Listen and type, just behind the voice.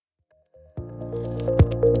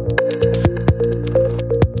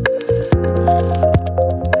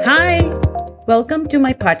Hi, welcome to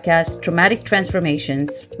my podcast, Traumatic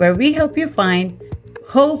Transformations, where we help you find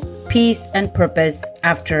hope, peace, and purpose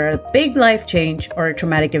after a big life change or a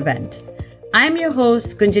traumatic event. I'm your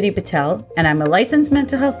host, Gunjani Patel, and I'm a licensed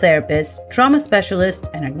mental health therapist, trauma specialist,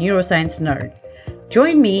 and a neuroscience nerd.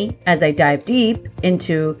 Join me as I dive deep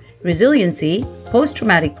into resiliency,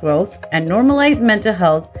 post-traumatic growth, and normalized mental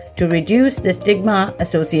health to reduce the stigma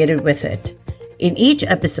associated with it. In each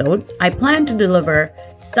episode, I plan to deliver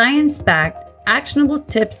science-backed, actionable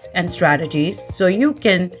tips and strategies so you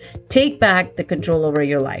can take back the control over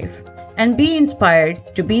your life and be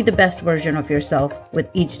inspired to be the best version of yourself with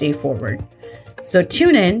each day forward. So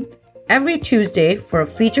tune in every Tuesday for a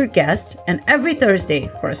featured guest and every Thursday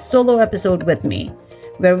for a solo episode with me,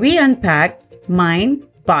 where we unpack mind,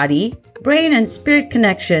 body, brain, and spirit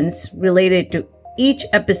connections related to each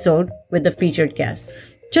episode with the featured guest.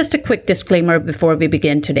 Just a quick disclaimer before we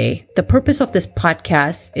begin today. The purpose of this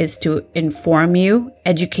podcast is to inform you,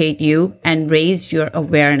 educate you, and raise your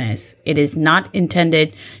awareness. It is not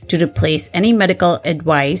intended to replace any medical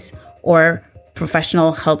advice or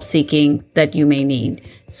professional help seeking that you may need.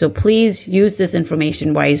 So please use this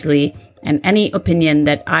information wisely, and any opinion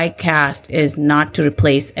that I cast is not to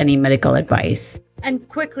replace any medical advice. And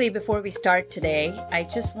quickly before we start today, I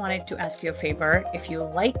just wanted to ask you a favor. If you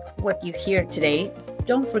like what you hear today,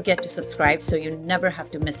 don't forget to subscribe so you never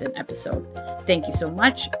have to miss an episode. Thank you so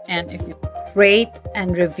much. And if you rate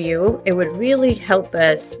and review, it would really help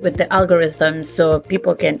us with the algorithms so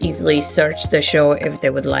people can easily search the show if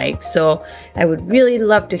they would like. So I would really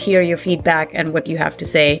love to hear your feedback and what you have to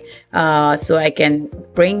say so I can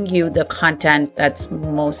bring you the content that's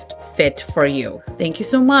most fit for you. Thank you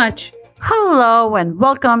so much. Hello and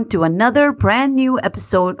welcome to another brand new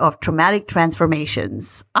episode of Traumatic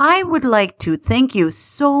Transformations. I would like to thank you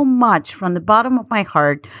so much from the bottom of my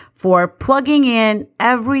heart for plugging in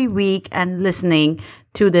every week and listening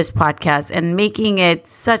to this podcast and making it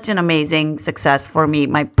such an amazing success for me,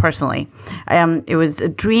 personally. It was a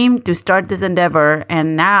dream to start this endeavor,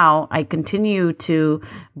 and now I continue to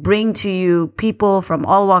bring to you people from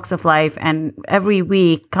all walks of life, and every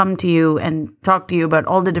week come to you and talk to you about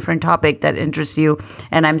all the different topics that interest you.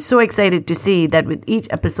 And I'm so excited to see that with each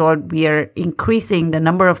episode, we are increasing the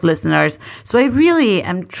number of listeners. So I really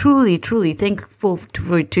am truly, truly thankful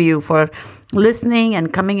to you for listening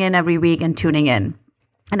and coming in every week and tuning in.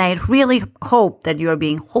 And I really hope that you are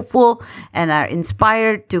being hopeful and are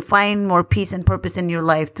inspired to find more peace and purpose in your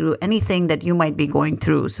life through anything that you might be going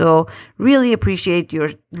through. So really appreciate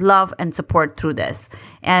your love and support through this.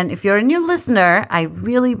 And if you're a new listener, I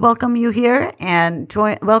really welcome you here and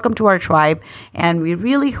welcome to our tribe. And we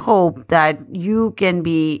really hope that you can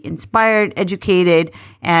be inspired, educated,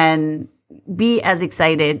 and be as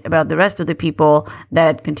excited about the rest of the people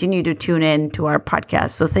that continue to tune in to our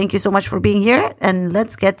podcast. So thank you so much for being here, and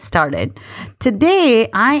let's get started. Today,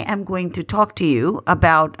 I am going to talk to you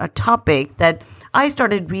about a topic that I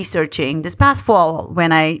started researching this past fall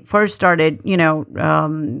when I first started,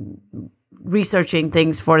 researching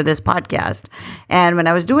things for this podcast. And when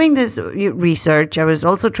I was doing this research, I was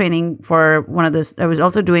also doing one of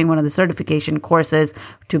the certification courses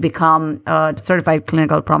to become a certified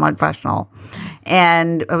clinical trauma professional.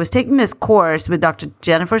 And I was taking this course with Dr.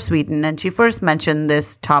 Jennifer Sweeten, and she first mentioned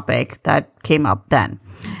this topic that came up then.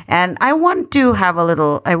 And I want to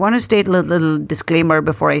state a little disclaimer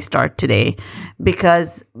before I start today,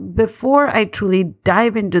 because before I truly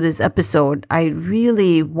dive into this episode, I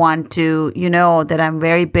really want to, that I'm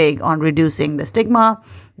very big on reducing the stigma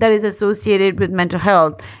that is associated with mental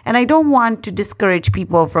health. And I don't want to discourage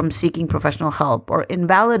people from seeking professional help or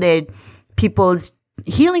invalidate people's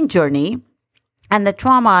healing journey and the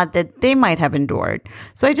trauma that they might have endured.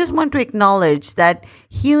 So I just want to acknowledge that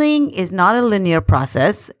healing is not a linear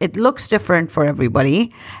process. It looks different for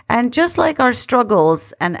everybody. And just like our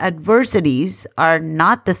struggles and adversities are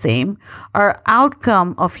not the same, our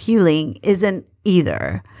outcome of healing isn't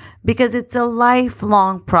either, because it's a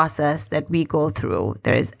lifelong process that we go through.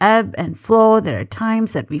 There is ebb and flow. There are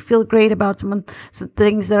times that we feel great about some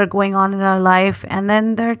things that are going on in our life, and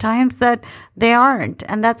then there are times that they aren't,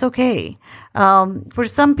 and that's okay. For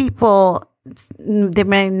some people, they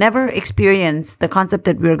may never experience the concept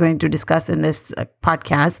that we're going to discuss in this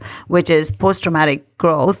podcast, which is post-traumatic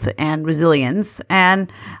growth and resilience.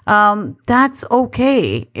 And that's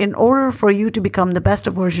okay. In order for you to become the best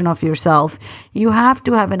version of yourself, you have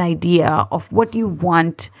to have an idea of what you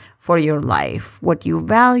want for your life, what you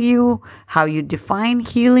value, how you define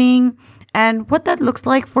healing, and what that looks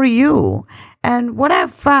like for you. And what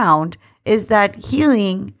I've found is that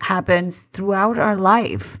healing happens throughout our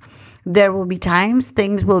life. There will be times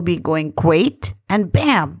things will be going great and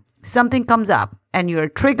bam, something comes up and you're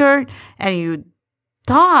triggered and you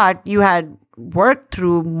thought you had worked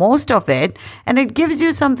through most of it and it gives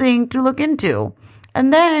you something to look into.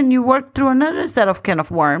 And then you work through another set of can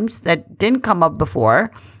of worms that didn't come up before,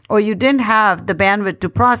 or you didn't have the bandwidth to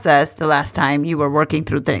process the last time you were working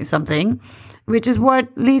through something, which is what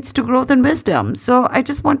leads to growth and wisdom. So I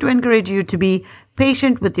just want to encourage you to be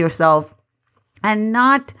patient with yourself and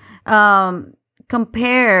not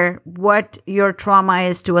compare what your trauma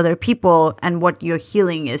is to other people and what your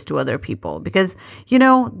healing is to other people. Because,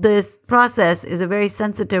 this process is a very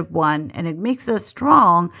sensitive one and it makes us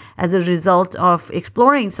strong as a result of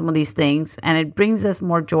exploring some of these things. And it brings us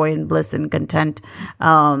more joy and bliss and content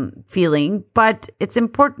feeling. But it's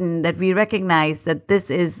important that we recognize that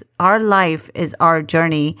our life is our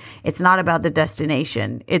journey. It's not about the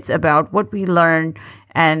destination. It's about what we learn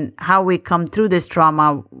and how we come through this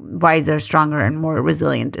trauma wiser, stronger, and more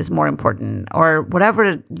resilient is more important, or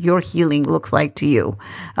whatever your healing looks like to you.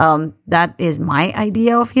 That is my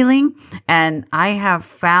idea of healing. And I have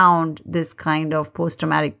found this kind of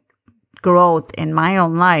post-traumatic growth in my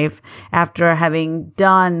own life after having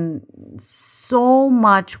done so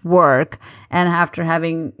much work and after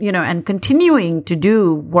having, and continuing to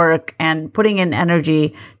do work and putting in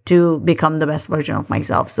energy to become the best version of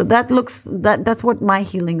myself. So that's what my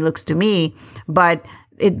healing looks to me, but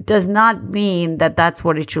it does not mean that that's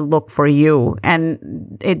what it should look for you.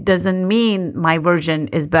 And it doesn't mean my version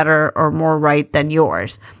is better or more right than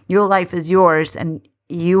yours. Your life is yours and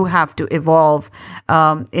you have to evolve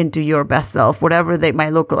into your best self, whatever they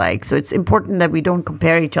might look like. So it's important that we don't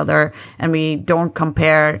compare each other and we don't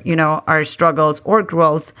compare, our struggles or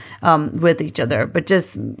growth with each other, but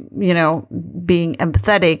just, being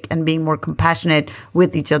empathetic and being more compassionate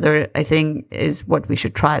with each other, I think is what we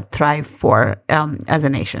should thrive for as a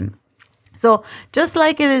nation. So just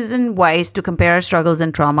like it isn't wise to compare our struggles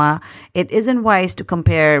and trauma, it isn't wise to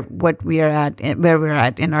compare where we're at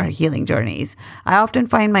in our healing journeys. I often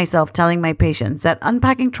find myself telling my patients that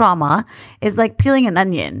unpacking trauma is like peeling an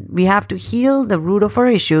onion. We have to heal the root of our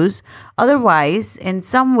issues. Otherwise, in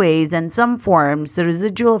some ways and some forms, the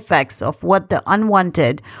residual effects of what the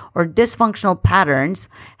unwanted or dysfunctional patterns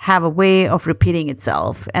have a way of repeating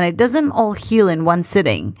itself. And it doesn't all heal in one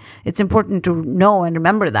sitting. It's important to know and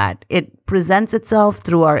remember that. It presents itself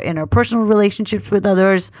through our interpersonal relationships with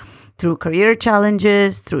others, through career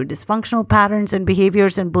challenges, through dysfunctional patterns and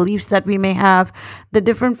behaviors and beliefs that we may have, the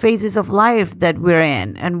different phases of life that we're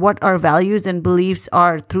in, and what our values and beliefs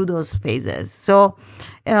are through those phases. So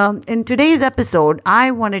in today's episode,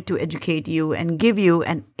 I wanted to educate you and give you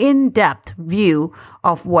an in-depth view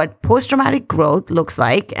of what post-traumatic growth looks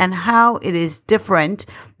like and how it is different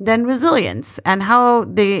than resilience and how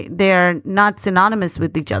they are not synonymous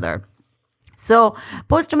with each other. So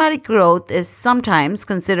post-traumatic growth is sometimes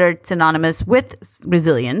considered synonymous with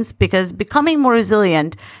resilience because becoming more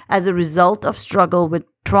resilient as a result of struggle with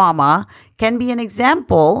trauma can be an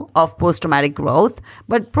example of post-traumatic growth,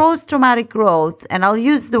 but post-traumatic growth, and I'll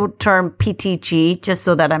use the term PTG just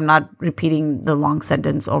so that I'm not repeating the long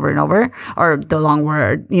sentence over and over, or the long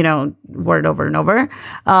word, word over and over.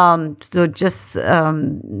 So just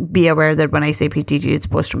be aware that when I say PTG, it's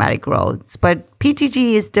post-traumatic growth. But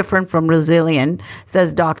PTG is different from resilient,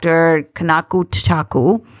 says Dr. Kanako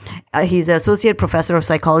Chaku. He's an associate professor of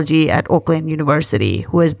psychology at Oakland University,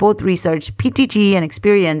 who has both researched PTG and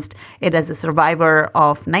experienced it as a survivor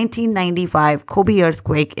of 1995 Kobe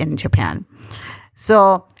earthquake in Japan.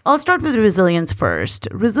 So I'll start with resilience first.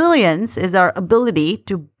 Resilience is our ability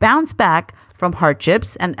to bounce back from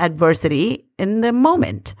hardships and adversity in the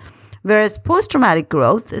moment, whereas post-traumatic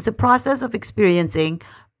growth is a process of experiencing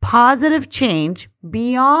positive change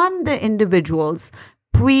beyond the individual's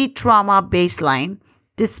pre-trauma baseline,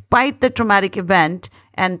 despite the traumatic event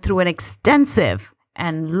and through an extensive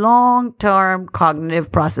and long-term cognitive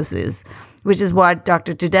processes, which is what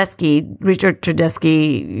Richard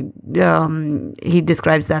Tedeschi, he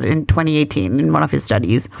describes that in 2018 in one of his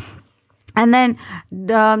studies. And then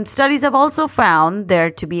studies have also found there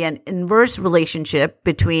to be an inverse relationship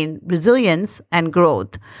between resilience and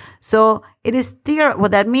growth. So it is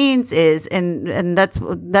what that means is, and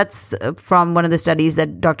that's from one of the studies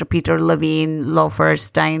that Dr. Peter Levine, Lofer,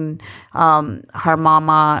 Stein,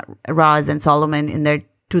 Harmama, Raz, and Solomon in their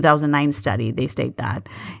 2009 study, they state that.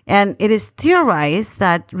 And it is theorized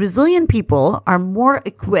that resilient people are more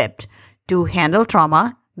equipped to handle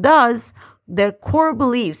trauma, thus their core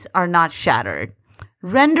beliefs are not shattered.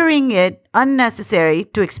 rendering it unnecessary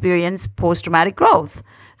to experience post-traumatic growth.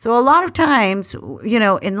 So a lot of times,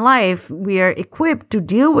 in life, we are equipped to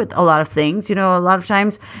deal with a lot of things. A lot of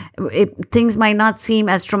times things might not seem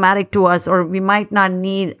as traumatic to us, or we might not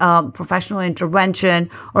need professional intervention,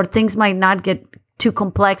 or things might not get too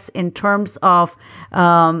complex in terms of,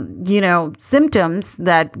 symptoms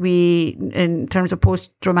that in terms of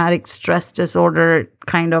post-traumatic stress disorder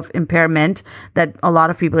kind of impairment that a lot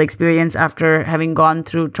of people experience after having gone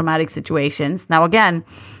through traumatic situations. Now, again,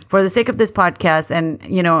 for the sake of this podcast, and,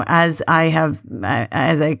 as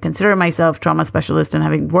I consider myself trauma specialist and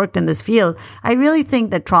having worked in this field, I really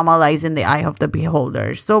think that trauma lies in the eye of the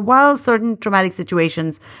beholder. So while certain traumatic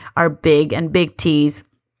situations are big and big T's,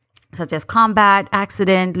 such as combat,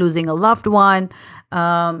 accident, losing a loved one,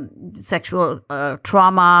 sexual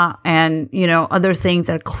trauma, and, other things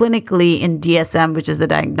are clinically in DSM, which is the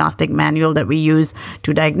diagnostic manual that we use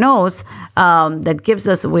to diagnose, that gives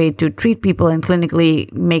us a way to treat people and clinically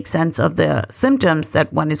make sense of the symptoms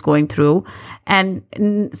that one is going through. And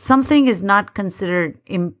something is not considered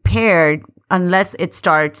impaired unless it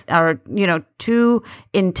starts, or, too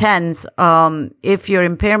intense. If your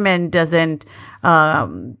impairment doesn't,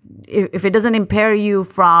 if it doesn't impair you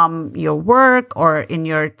from your work or in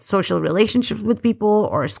your social relationships with people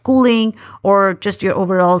or schooling or just your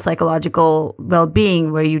overall psychological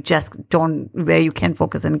well-being, where you can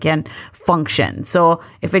focus and can function. So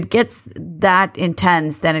if it gets that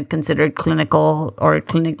intense, then it's considered clinical or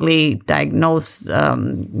clinically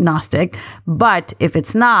diagnostic. But if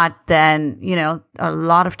it's not, then, a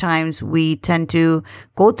lot of times we tend to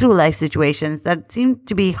go through life situations that seem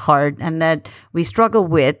to be hard and that we struggle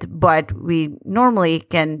with, but we normally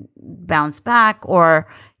can bounce back or,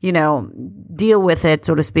 deal with it,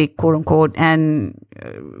 so to speak, quote unquote, and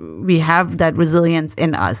we have that resilience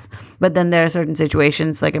in us. But then there are certain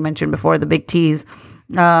situations, like I mentioned before, the big T's,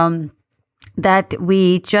 that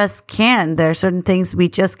we just there are certain things we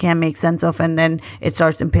just can't make sense of, and then it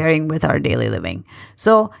starts impairing with our daily living.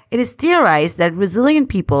 So it is theorized that resilient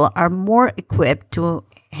people are more equipped to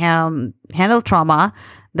handle trauma,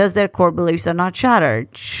 thus their core beliefs are not shattered.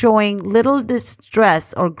 Showing little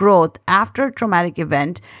distress or growth after a traumatic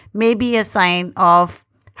event may be a sign of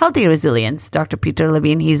healthy resilience. Dr. Peter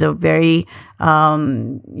Levine, he's a very,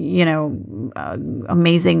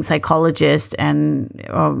 amazing psychologist and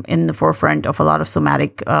in the forefront of a lot of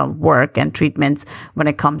somatic work and treatments when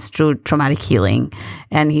it comes to traumatic healing.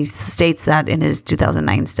 And he states that in his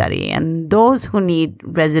 2009 study. And those who need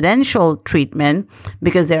residential treatment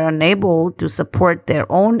because they're unable to support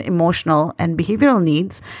their own emotional and behavioral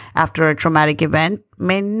needs after a traumatic event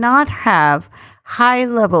may not have high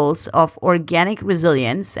levels of organic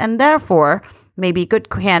resilience and therefore may be good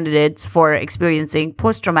candidates for experiencing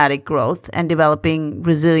post-traumatic growth and developing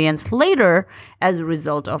resilience later as a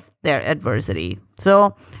result of their adversity.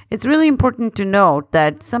 So it's really important to note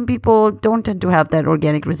that some people don't tend to have that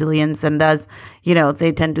organic resilience, and thus,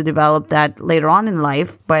 they tend to develop that later on in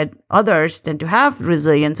life, but others tend to have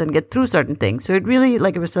resilience and get through certain things. So it really,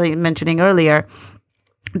 like I was mentioning earlier,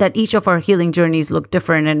 that each of our healing journeys look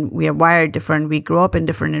different and we are wired different. We grow up in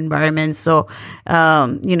different environments. So,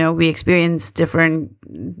 we experience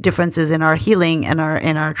differences in our healing and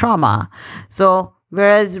in our trauma. So,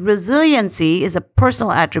 whereas resiliency is a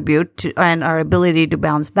personal attribute and our ability to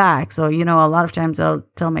bounce back. So, a lot of times I'll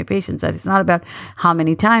tell my patients that it's not about how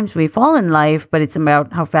many times we fall in life, but it's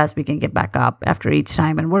about how fast we can get back up after each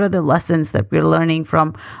time. And what are the lessons that we're learning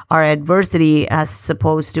from our adversity, as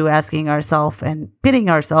opposed to asking ourselves and pitting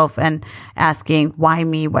ourselves and asking, why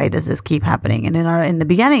me? Why does this keep happening? And in the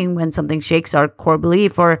beginning, when something shakes our core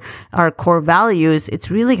belief or our core values, it's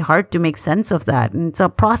really hard to make sense of that. And it's a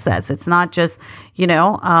process. It's not just,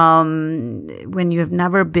 when you have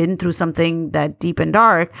never been through something that deep and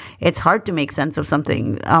dark, it's hard to make sense of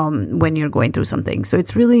something when you're going through something. So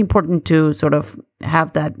it's really important to sort of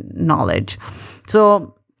have that knowledge.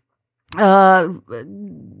 So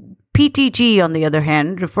PTG, on the other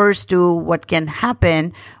hand, refers to what can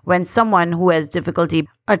happen when someone who has difficulty,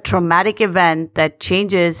 a traumatic event that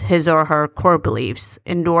changes his or her core beliefs,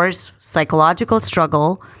 endures psychological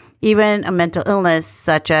struggle, even a mental illness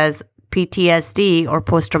such as PTSD or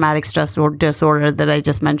post-traumatic stress disorder that I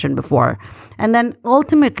just mentioned before, and then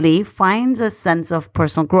ultimately finds a sense of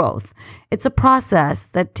personal growth. It's a process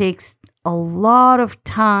that takes a lot of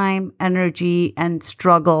time, energy, and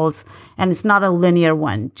struggles, and it's not a linear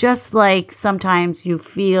one. Just like sometimes you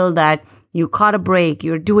feel that you caught a break,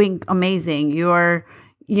 you're doing amazing, you're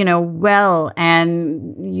well,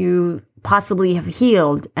 and you possibly have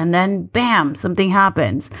healed, and then bam, something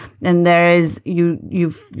happens, and there is you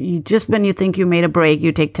just when you think you made a break,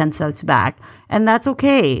 you take 10 steps back, and that's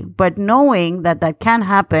okay. But knowing that can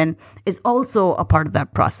happen is also a part of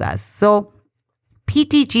that process. So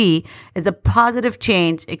PTG is a positive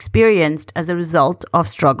change experienced as a result of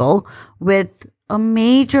struggle with a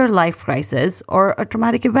major life crisis or a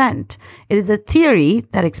traumatic event. It is a theory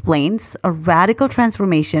that explains a radical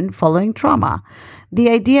transformation following trauma. The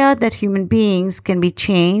idea that human beings can be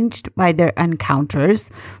changed by their encounters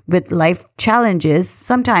with life challenges,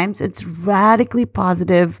 sometimes it's radically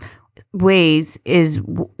positive ways, is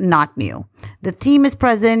not new. The theme is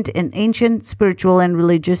present in ancient spiritual and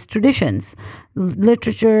religious traditions,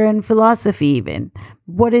 literature and philosophy even.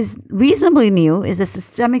 What is reasonably new is a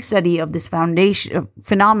systemic study of this foundation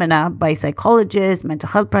phenomena by psychologists, mental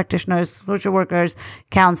health practitioners, social workers,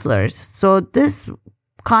 counselors. So this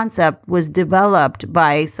concept was developed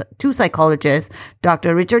by two psychologists,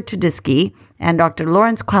 Dr. Richard Tedeschi and Dr.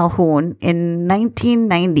 Lawrence Calhoun in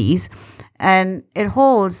 1990s. And it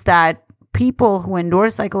holds that people who endure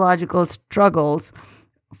psychological struggles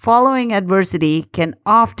following adversity can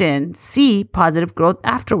often see positive growth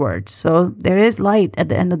afterwards. So there is light at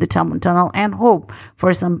the end of the tunnel and hope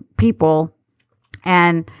for some people,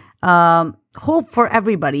 and hope for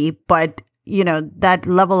everybody, but that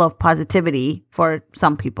level of positivity for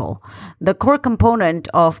some people. The core component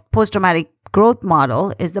of post-traumatic growth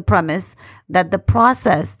model is the premise that the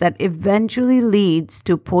process that eventually leads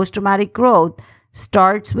to post-traumatic growth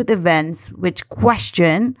starts with events which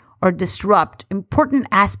question or disrupt important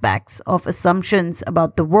aspects of assumptions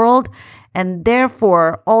about the world, and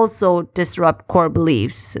therefore also disrupt core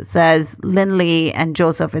beliefs, says Lindley and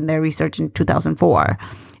Joseph in their research in 2004.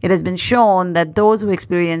 It has been shown that those who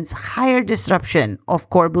experience higher disruption of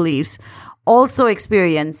core beliefs also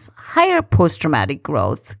experience higher post-traumatic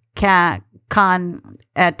growth. Kahn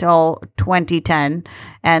et al. 2010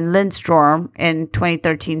 and Lindstrom in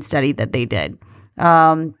 2013 study that they did.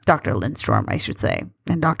 Dr. Lindstrom, I should say,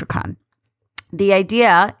 and Dr. Kahn. The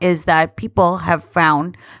idea is that people have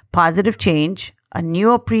found positive change, a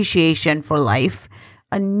new appreciation for life,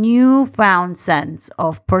 a newfound sense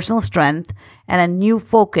of personal strength, and a new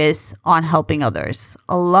focus on helping others.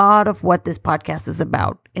 A lot of what this podcast is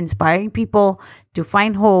about, inspiring people to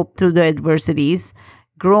find hope through the adversities,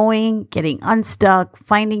 growing, getting unstuck,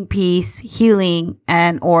 finding peace, healing,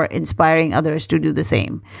 and or inspiring others to do the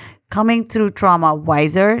same. Coming through trauma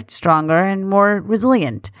wiser, stronger, and more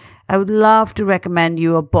resilient. I would love to recommend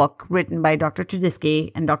you a book written by Dr. Tedeschi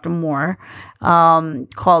and Dr. Moore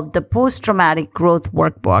called The Post-Traumatic Growth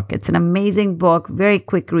Workbook. It's an amazing book, very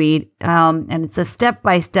quick read, and it's a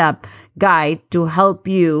step-by-step guide to help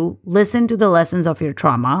you listen to the lessons of your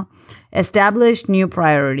trauma, establish new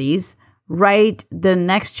priorities, write the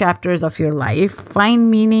next chapters of your life, find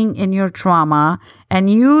meaning in your trauma, and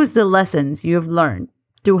use the lessons you've learned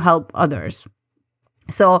to help others.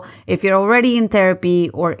 So if you're already in therapy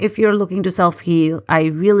or if you're looking to self-heal, I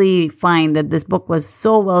really find that this book was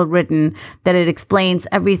so well written that it explains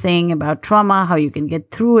everything about trauma, how you can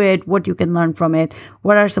get through it, what you can learn from it,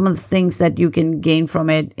 what are some of the things that you can gain from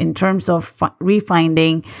it in terms of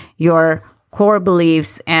refinding your core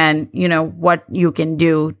beliefs and, what you can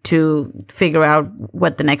do to figure out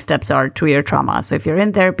what the next steps are to your trauma. So if you're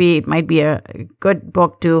in therapy, it might be a good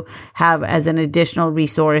book to have as an additional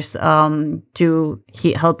resource to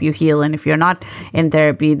help you heal. And if you're not in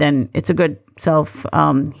therapy, then it's a good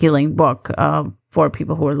self-healing book for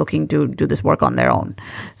people who are looking to do this work on their own.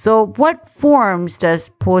 So what forms does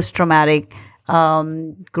post-traumatic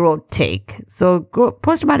growth take? So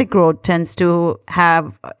post-traumatic growth tends to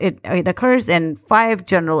have, it occurs in 5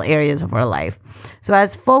 general areas of our life. So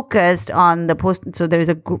as focused on so there's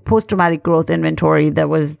a post-traumatic growth inventory that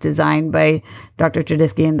was designed by Dr.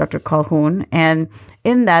 Tedeschi and Dr. Calhoun. And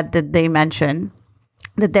in that they mention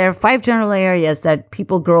that there are 5 general areas that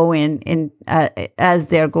people grow in as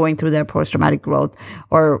they're going through their post-traumatic growth,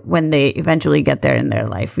 or when they eventually get there in their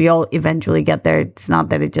life. We all eventually get there. It's not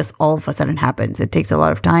that it just all of a sudden happens. It takes a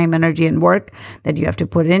lot of time, energy, and work that you have to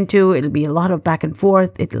put into. It'll be a lot of back and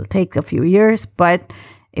forth. It'll take a few years, but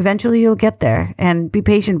eventually you'll get there. And be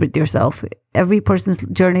patient with yourself. Every person's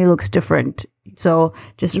journey looks different. So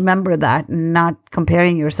just remember that, not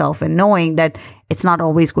comparing yourself and knowing that it's not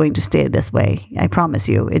always going to stay this way. I promise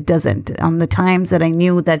you, it doesn't. On the times that I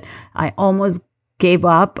knew that I almost gave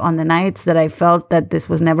up, on the nights that I felt that this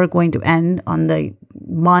was never going to end, on the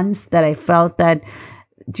months that I felt that,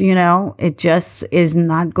 it just is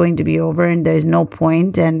not going to be over and there's no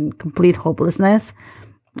point and complete hopelessness,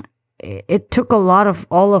 it took a lot of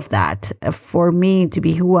all of that for me to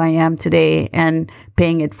be who I am today, and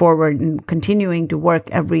paying it forward and continuing to work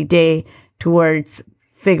every day towards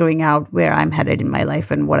figuring out where I'm headed in my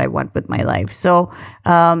life and what I want with my life. So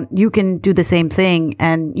you can do the same thing,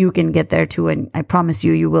 and you can get there too. And I promise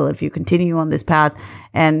you, you will, if you continue on this path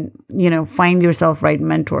and, find yourself right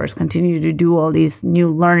mentors, continue to do all these new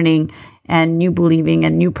learning and new believing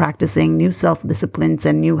and new practicing, new self-disciplines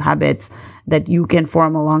and new habits that you can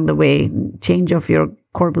form along the way. Change of your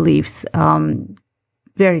core beliefs,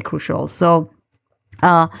 very crucial. So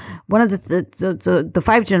one of the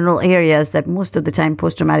 5 general areas that most of the time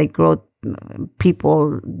post-traumatic growth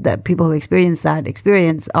people who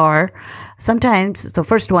experience are sometimes, the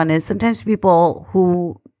first one is sometimes people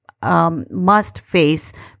who must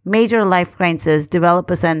face major life crises develop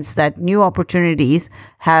a sense that new opportunities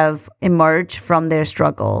have emerged from their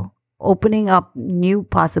struggle, opening up new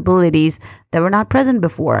possibilities that were not present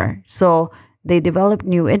before. So they develop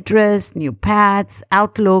new interests, new paths,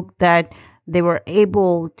 outlook, that they were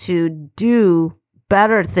able to do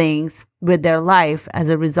better things with their life as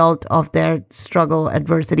a result of their struggle,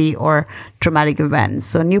 adversity, or traumatic events.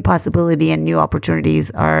 So new possibility and new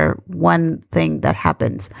opportunities are one thing that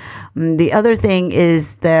happens. The other thing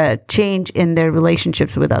is the change in their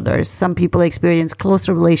relationships with others. Some people experience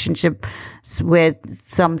closer relationships with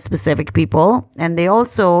some specific people, and they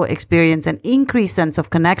also experience an increased sense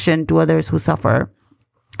of connection to others who suffer,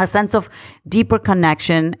 a sense of deeper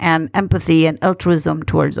connection and empathy and altruism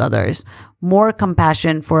towards others, more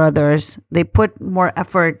compassion for others. They put more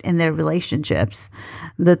effort in their relationships.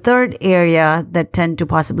 The third area that tend to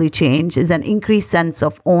possibly change is an increased sense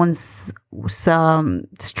of own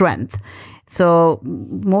strength. So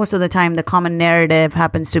most of the time, the common narrative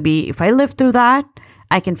happens to be, if I live through that,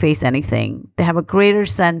 I can face anything. They have a greater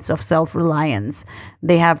sense of self-reliance.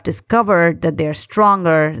 They have discovered that they're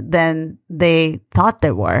stronger than they thought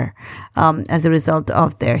they were as a result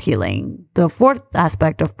of their healing. The fourth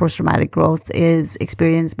aspect of post-traumatic growth is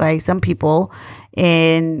experienced by some people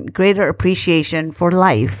in greater appreciation for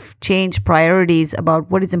life, change priorities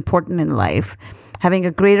about what is important in life, having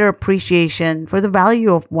a greater appreciation for the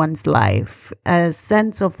value of one's life, a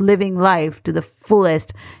sense of living life to the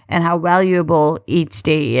fullest and how valuable each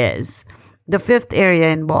day is. The fifth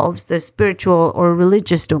area involves the spiritual or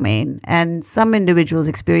religious domain, and some individuals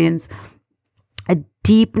experience a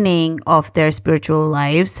deepening of their spiritual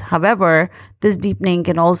lives. However, this deepening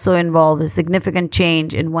can also involve a significant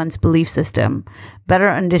change in one's belief system, better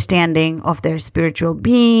understanding of their spiritual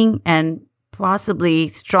being, and possibly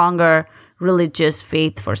stronger religious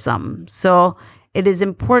faith for some. So it is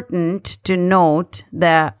important to note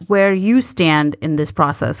that where you stand in this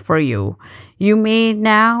process for you. You may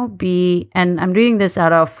now be, and I'm reading this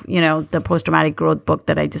out of, the post-traumatic growth book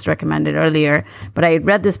that I just recommended earlier, but I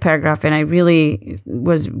read this paragraph and I really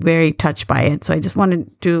was very touched by it. So I just wanted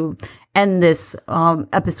to end this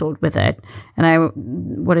episode with it.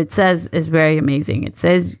 And what it says is very amazing. It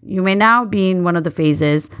says, you may now be in one of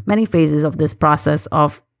the many phases of this process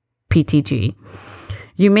of PTG.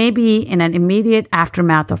 You may be in an immediate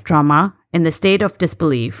aftermath of trauma, in the state of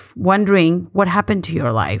disbelief, wondering what happened to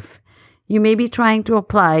your life. You may be trying to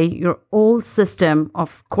apply your old system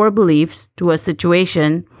of core beliefs to a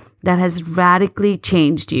situation that has radically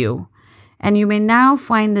changed you, and you may now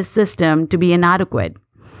find the system to be inadequate.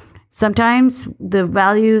 Sometimes the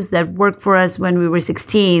values that worked for us when we were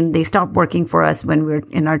 16, they stop working for us when we're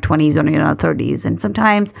in our 20s or in our 30s. And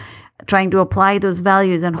sometimes trying to apply those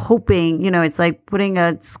values and hoping, it's like putting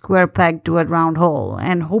a square peg to a round hole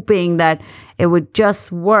and hoping that it would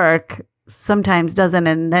just work, sometimes doesn't.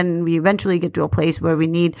 And then we eventually get to a place where we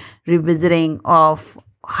need revisiting of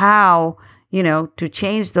how, to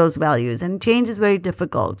change those values. And change is very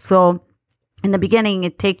difficult. So in the beginning,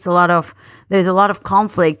 there's a lot of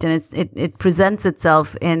conflict, and it presents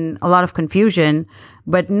itself in a lot of confusion.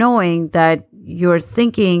 But knowing that you're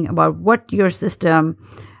thinking about what your system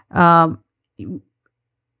of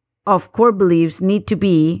core beliefs need to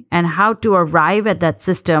be and how to arrive at that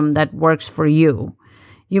system that works for you.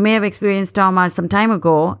 You may have experienced trauma some time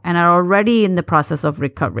ago and are already in the process of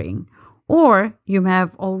recovering, or you may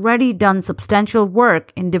have already done substantial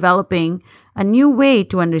work in developing a new way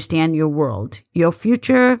to understand your world, your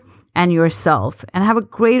future, and yourself, and have a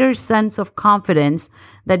greater sense of confidence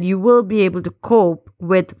that you will be able to cope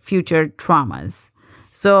with future traumas.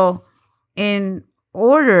 So in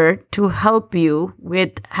order to help you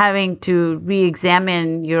with having to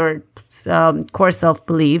re-examine your core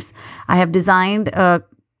self-beliefs, I have designed a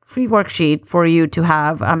free worksheet for you to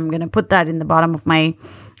have. I'm going to put that in the bottom of my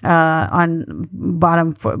on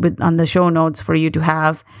the show notes for you to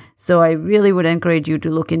have. So I really would encourage you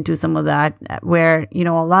to look into some of that, where,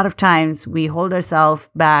 a lot of times we hold ourselves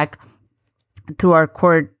back through our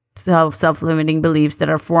core self-limiting beliefs that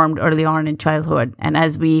are formed early on in childhood. And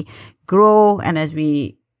as we grow and as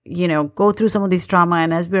we go through some of these trauma,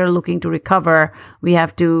 and as we are looking to recover, we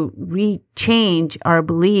have to rechange our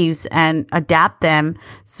beliefs and adapt them.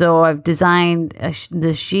 So I've designed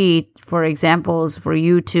the sheet for examples for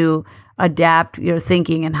you to adapt your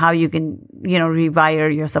thinking and how you can,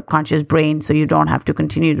 rewire your subconscious brain so you don't have to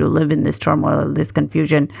continue to live in this turmoil, this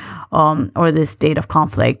confusion, or this state of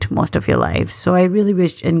conflict most of your life. So I really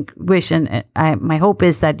wish, my hope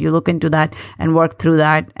is that you look into that and work through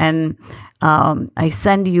that. And I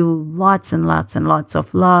send you lots and lots and lots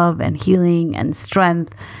of love and healing and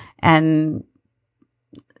strength and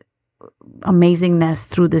amazingness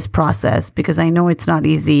through this process, because I know it's not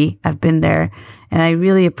easy. I've been there, and I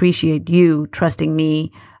really appreciate you trusting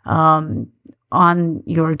me on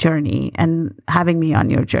your journey and having me on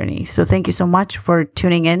your journey. So thank you so much for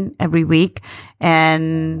tuning in every week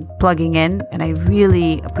and plugging in, and I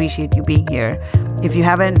really appreciate you being here. If you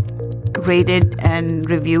haven't rated and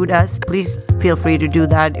reviewed us, please feel free to do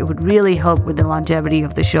that. It would really help with the longevity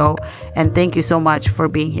of the show. And thank you so much for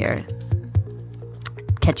being here.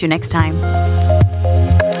 Catch you next time.